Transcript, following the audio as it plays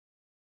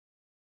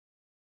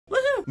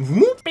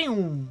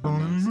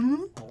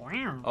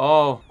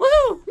Oh.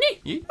 Woohoo!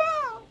 Yeah.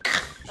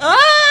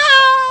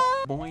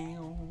 Ah!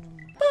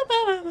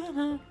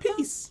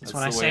 Peace. That's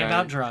what I say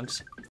about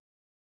drugs.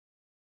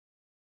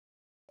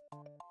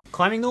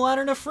 Climbing the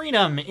ladder to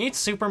freedom. It's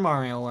Super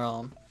Mario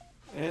World.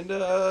 And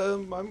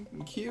I'm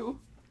Q.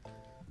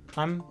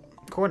 I'm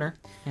Quarter,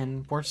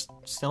 and we're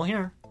still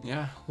here.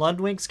 Yeah.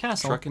 Ludwig's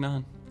Castle. Trucking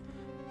on.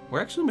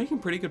 We're actually making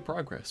pretty good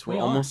progress. We're We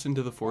are. almost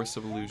into the Forest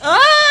of Illusion.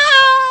 Ah!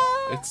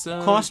 It's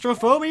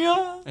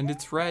Claustrophobia. and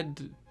it's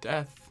red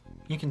death.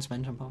 You can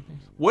spin jump off these.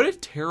 What a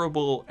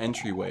terrible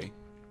entryway.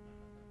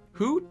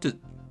 Who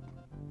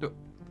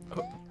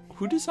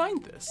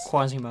designed this?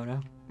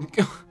 Quasimodo.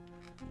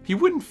 He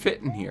wouldn't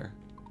fit in here.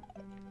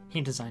 He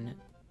designed it.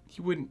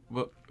 He wouldn't.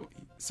 Well,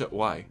 so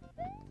why?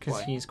 Because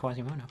Why? he's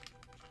Quasimodo.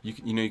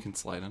 You know you can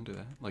slide under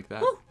that like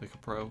that, Woo. like a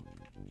pro.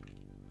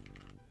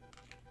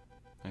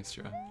 Nice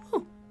try.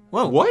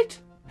 Whoa. What?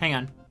 Hang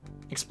on.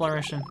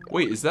 Exploration.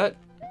 Wait, is that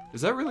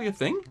really a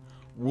thing?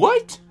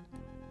 What?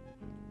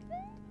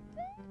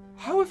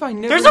 How have I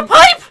never? There's a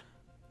pipe!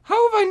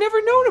 How have I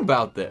never known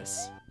about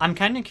this? I'm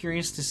kind of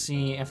curious to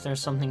see if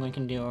there's something we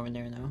can do over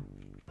there, though.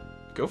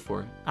 Go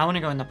for it. I want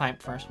to go in the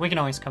pipe first. We can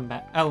always come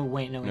back. Oh,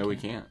 wait, no, We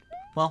can't.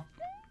 Well,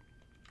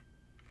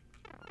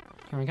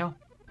 here we go.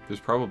 There's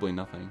probably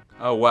nothing.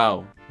 Oh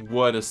wow,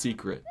 what a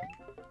secret!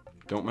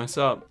 Don't mess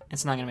up.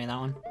 It's not gonna be that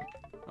one.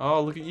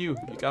 Oh, look at you.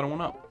 You got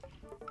one up.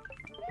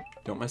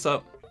 Don't mess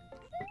up.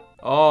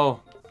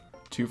 Oh,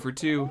 2 for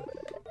 2.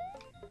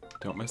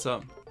 Don't mess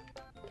up.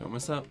 Don't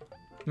mess up.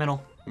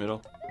 Middle.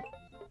 Middle.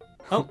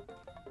 Oh.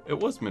 It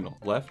was middle.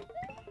 Left.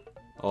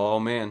 Oh,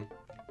 man.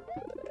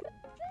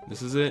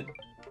 This is it.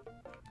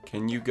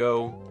 Can you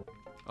go?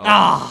 Oh,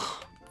 Ah!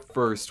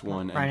 First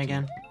one. Right empty.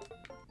 again.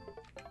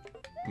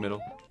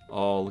 Middle.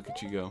 Oh, look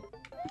at you go.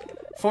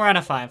 4 out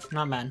of 5.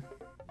 Not bad.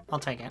 I'll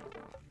take it.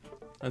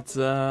 That's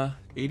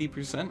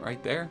 80%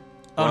 right there.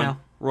 Oh, run, no.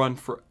 Run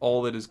for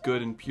all that is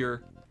good and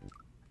pure.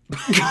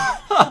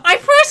 I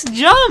pressed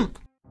jump!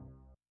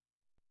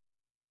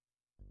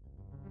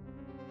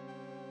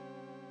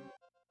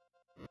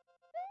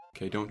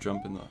 Okay, don't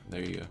jump in the...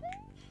 There you go.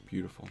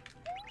 Beautiful.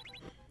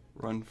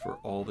 Run for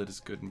all that is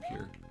good and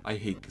pure. I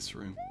hate this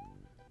room.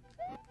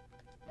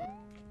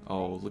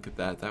 Oh, look at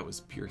that. That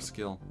was pure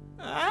skill.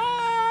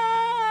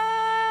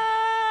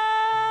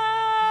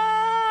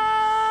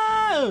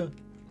 Ah!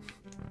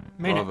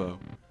 Made it. Bravo.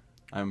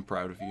 I'm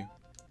proud of you.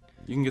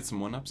 You can get some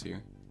 1-ups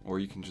here. Or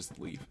you can just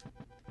leave.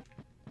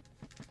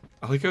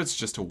 I like how it's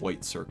just a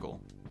white circle.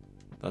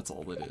 That's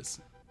all it is.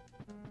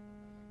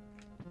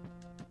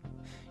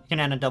 You can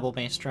add a double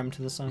bass drum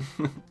to the song.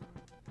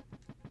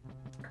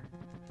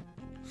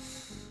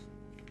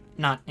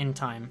 Not in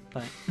time,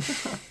 but...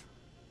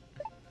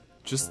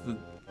 Just the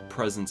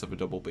presence of a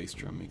double bass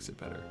drum makes it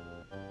better.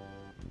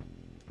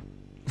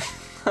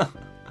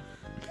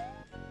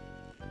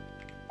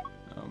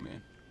 Oh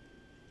man.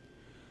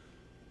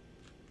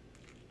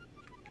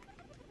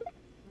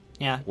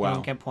 Yeah, Wow. you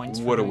don't get points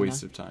for What a doing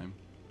waste that. of time.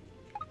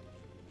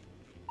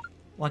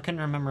 Well, I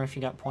couldn't remember if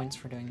you got points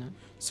for doing that.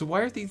 So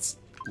why are these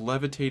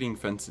levitating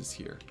fences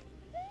here?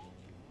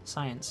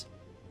 Science.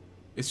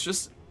 It's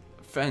just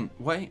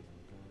Why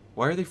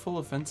are they full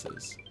of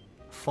fences?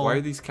 Full. Why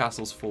are these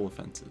castles full of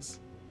fences?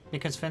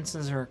 Because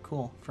fences are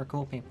cool, for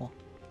cool people.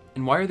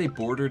 And why are they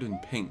bordered in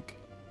pink?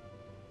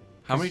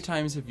 How many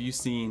times have you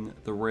seen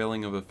the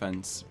railing of a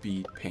fence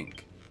be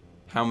pink?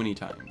 How many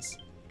times?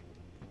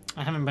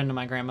 I haven't been to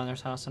my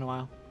grandmother's house in a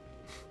while.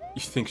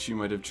 You think she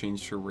might have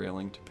changed her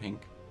railing to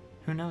pink?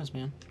 Who knows,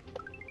 man?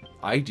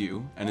 I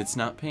do, and it's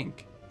not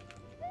pink.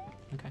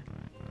 Okay.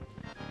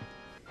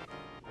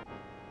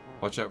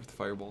 Watch out for the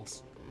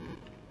fireballs.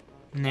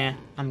 Nah,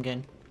 I'm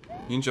good.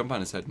 You can jump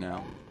on his head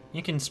now.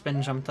 You can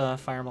spin jump the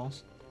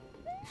fireballs.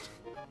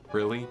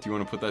 Really? Do you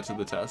want to put that to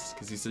the test?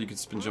 Because he said you could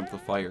spin jump the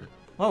fire.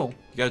 Whoa.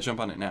 You gotta jump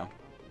on it now.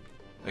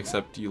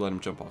 Except you let him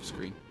jump off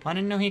screen. I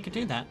didn't know he could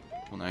do that.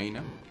 Well, now you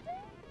know.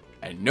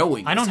 And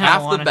knowing I don't is have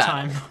half a lot the of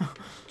battle. time.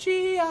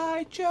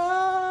 G.I.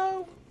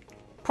 Joe!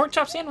 Pork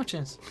chop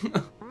sandwiches.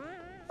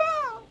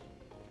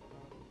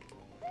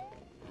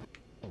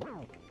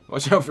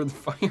 Watch out for the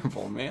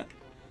fireball, man.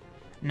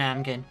 Nah,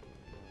 I'm good.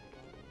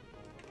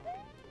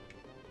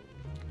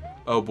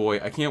 Oh boy,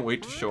 I can't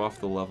wait to show off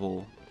the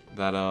level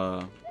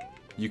that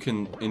you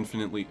can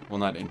infinitely, well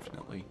not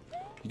infinitely,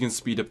 you can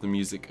speed up the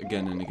music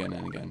again and again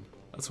and again.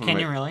 That's one Can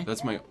of my, you really?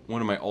 That's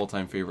one of my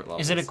all-time favorite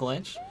levels. Is it a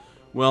glitch?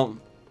 Well,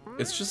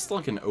 it's just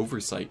like an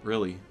oversight,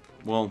 really.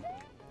 Well,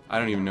 I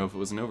don't even know if it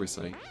was an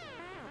oversight.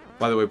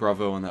 By the way,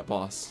 bravo on that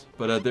boss.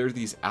 But there are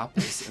these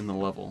apples in the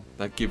level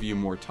that give you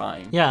more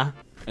time. Yeah.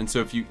 And so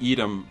if you eat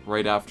them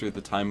right after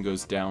the time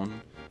goes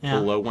down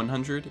below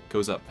 100, it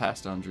goes up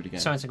past 100 again.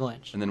 So it's a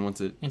glitch. And then once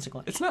It's a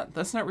glitch. it's not.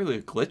 That's not really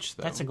a glitch,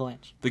 though. That's a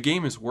glitch. The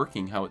game is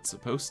working how it's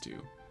supposed to.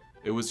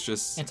 It was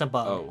just. It's a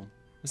bug. Oh,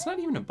 it's not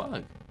even a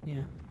bug.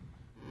 Yeah.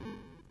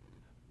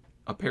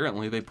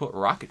 Apparently, they put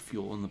rocket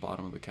fuel in the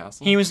bottom of the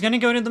castle. He was gonna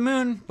go to the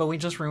moon, but we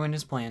just ruined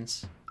his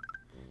plans.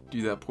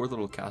 Dude, that poor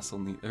little castle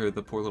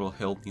the poor little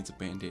hill needs a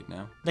band-aid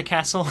now. The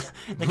castle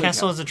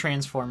is a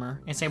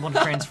transformer. It's able to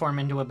transform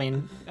into a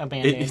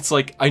band-aid. It's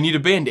like, I need a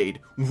band-aid.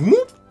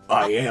 Whoop!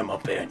 I am a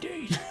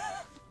band-aid.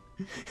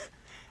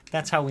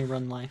 That's how we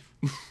run life.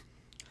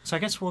 So I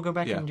guess we'll go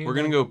back and do. We're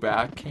gonna go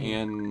back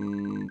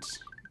and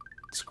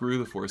screw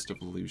the Forest of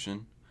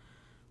Illusion.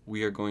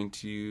 We are going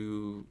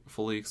to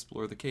fully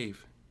explore the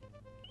cave.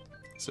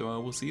 So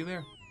we'll see you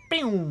there.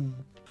 Boom.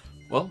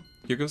 Well,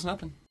 here goes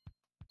nothing.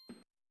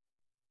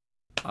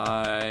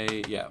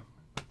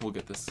 We'll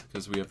get this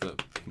because we have the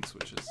pink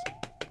switches.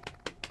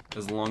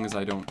 As long as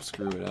I don't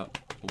screw it up,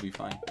 we'll be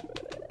fine.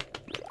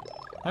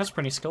 That was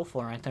pretty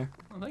skillful right there.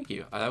 Well, thank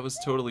you. That was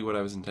totally what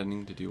I was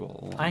intending to do all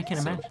along. I can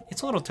imagine.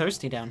 It's a little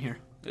toasty down here.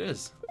 It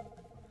is.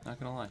 Not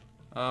gonna lie.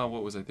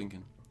 What was I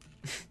thinking?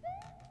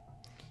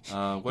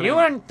 You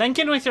weren't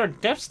thinking with your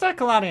dipstick,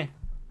 laddie.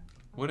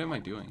 What am I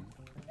doing?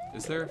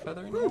 Is there a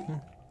feather in it?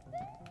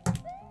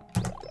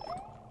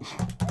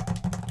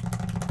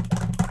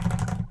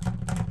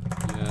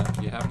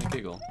 Yeah, you having a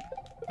giggle.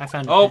 I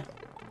found a pen.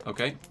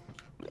 Okay.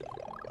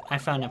 I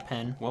found a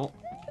pen. Well,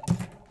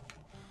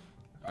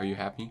 are you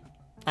happy?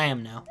 I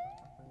am now.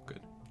 Good.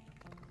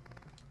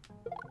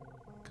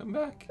 Come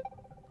back.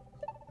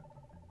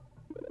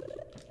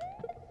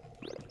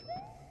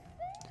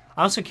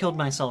 I also killed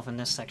myself in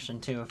this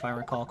section too, if I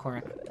recall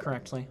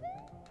correctly.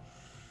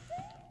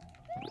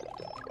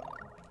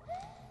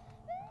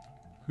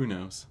 Who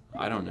knows?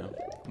 I don't know.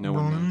 No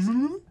one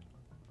knows.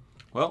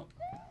 Well,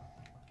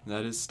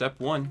 that is step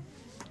 1.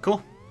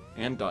 Cool.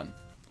 And done.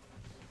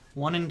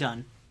 One and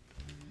done.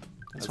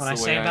 That's what I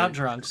say about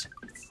drugs.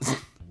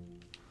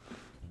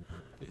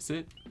 Is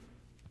it?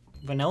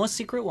 Vanilla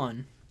Secret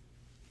 1.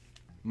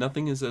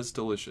 Nothing is as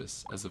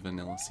delicious as a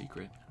vanilla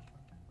secret.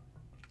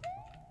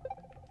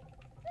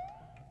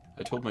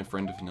 I told my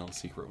friend a vanilla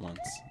secret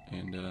once,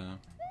 and I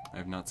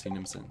have not seen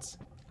him since.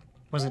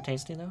 Was it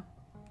tasty, though?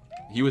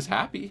 He was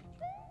happy.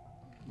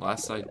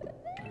 Last I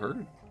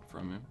heard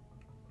from him.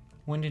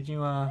 When did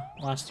you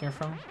last hear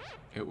from him?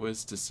 It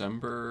was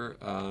December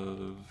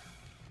of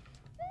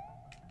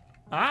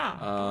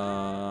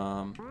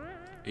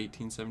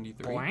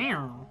 1873.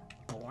 Wow.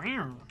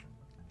 Wow.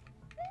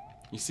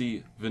 You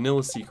see,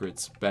 vanilla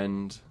secrets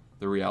bend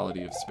the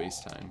reality of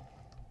space-time.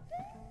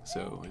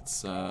 So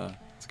it's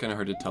kind of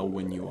hard to tell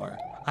when you are.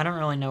 I don't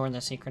really know where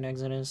the secret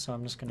exit is, so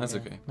I'm just gonna. That's do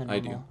okay. the normal. I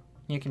do.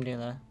 You can do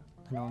the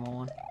normal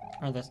one,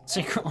 or the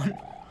secret one.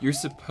 You're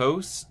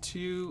supposed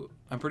to.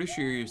 I'm pretty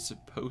sure you're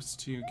supposed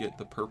to get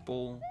the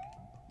purple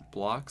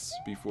blocks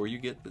before you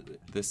get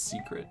this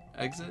secret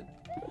exit.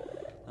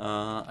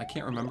 I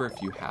can't remember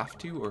if you have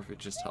to or if it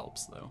just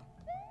helps though.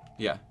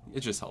 Yeah,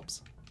 it just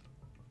helps.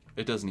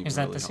 It doesn't even. Is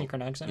that really the help.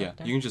 secret exit? Yeah, right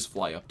there? you can just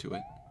fly up to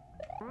it.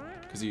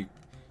 Because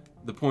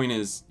the point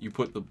is you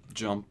put the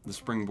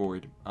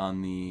springboard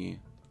on the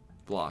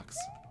blocks,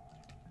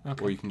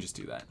 Okay. or you can just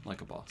do that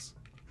like a boss.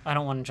 I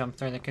don't want to jump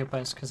through the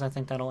Koopas because I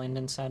think that'll end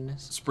in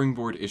sadness.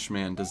 Springboard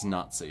Ishman does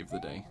not save the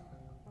day.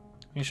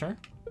 You sure?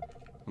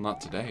 Well,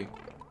 not today.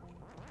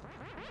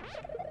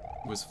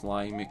 It was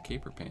Flying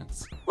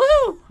McCaperpants.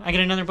 Woohoo! I get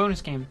another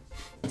bonus game.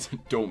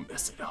 Don't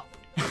mess it up.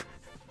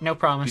 No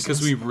promises.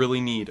 Because we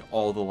really need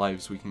all the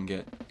lives we can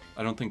get.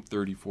 I don't think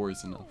 34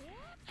 is enough.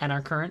 At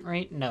our current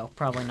rate? No,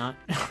 probably not.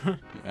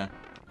 Yeah.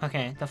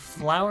 Okay, the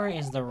flower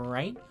is the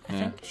right, I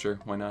think? Sure,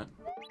 why not?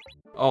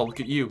 Oh, look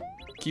at you.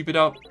 Keep it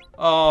up.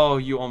 Oh,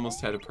 you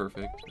almost had a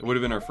perfect. It would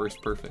have been our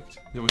first perfect.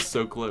 It was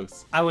so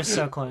close. I was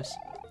so close.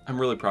 I'm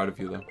really proud of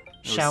you, though.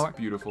 It Shower. was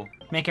beautiful.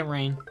 Make it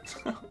rain.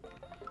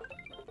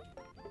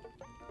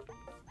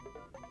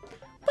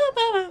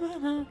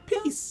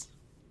 Peace.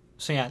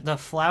 So yeah, the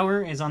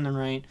flower is on the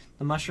right.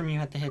 The mushroom, you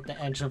have to hit the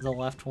edge of the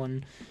left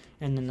one.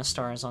 And then the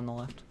star is on the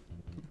left.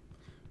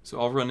 So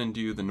I'll run and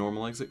do the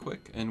normal exit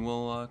quick, and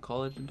we'll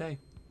call it a day.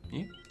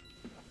 Yeah?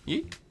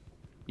 Yeah?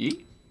 Yeah?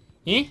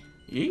 Yeah?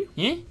 Yeah?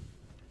 Yeah?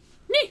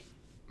 Nee?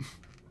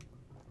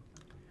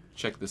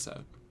 Check this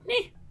out.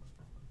 Nee?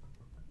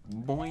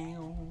 Boing.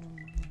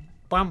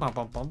 Well,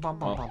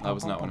 that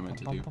was not what I meant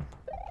to do.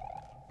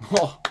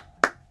 Oh,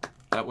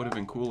 that would have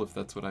been cool if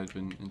that's what I'd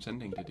been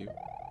intending to do.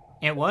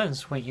 It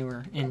was what you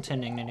were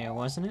intending to do,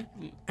 wasn't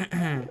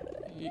it?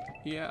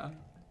 Yeah.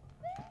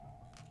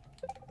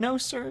 No,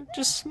 sir.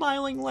 Just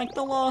smiling like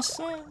the law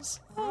says.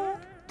 What?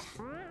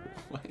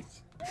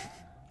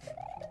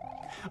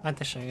 I have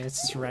to show you.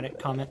 It's this Reddit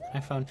comment I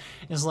found.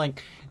 It's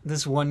like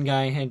this one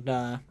guy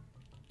had,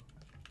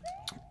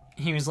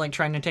 he was like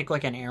trying to take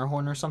like an air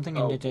horn or something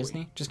into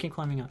Disney. Just keep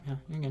climbing up. Yeah,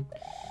 you're good.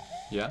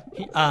 Yeah?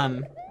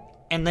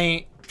 And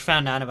they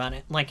found out about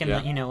it, like in Yeah.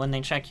 the, you know, when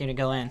they check you to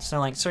go in. So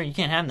like, sir, you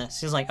can't have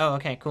this. He's like, oh,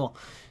 okay, cool.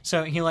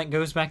 So he like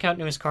goes back out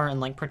to his car and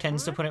like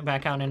pretends to put it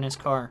back out in his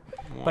car,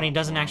 but he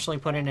doesn't actually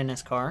put it in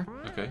his car.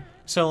 Okay.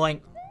 So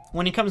like,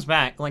 when he comes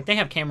back, like they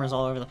have cameras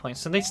all over the place,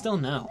 so they still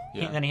know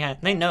Yeah.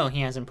 they know he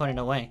hasn't put it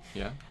away.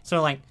 Yeah.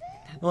 So like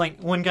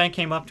one guy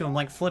came up to him,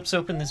 like flips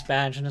open this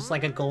badge and it's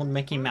like a gold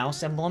Mickey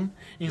Mouse emblem.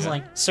 He's Yeah.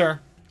 like, sir,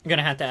 I'm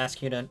gonna have to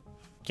ask you to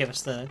give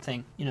us the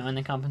thing, you know, and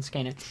then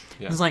confiscate it.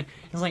 Yeah. It's like,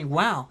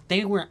 wow,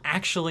 they were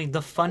actually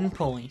the fun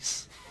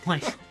police.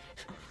 Like,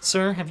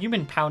 sir, have you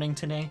been pouting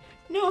today?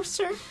 No,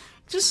 sir,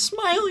 just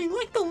smiling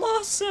like the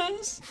law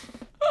says.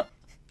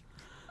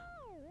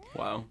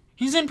 Wow.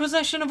 He's in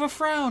possession of a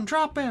frown.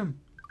 Drop him.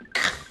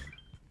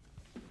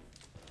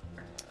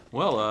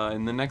 Well,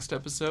 in the next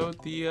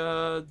episode,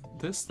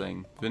 this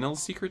thing, Vanilla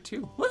Secret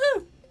 2.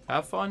 Woohoo!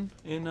 Have fun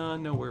in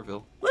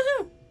Nowhereville. Woo!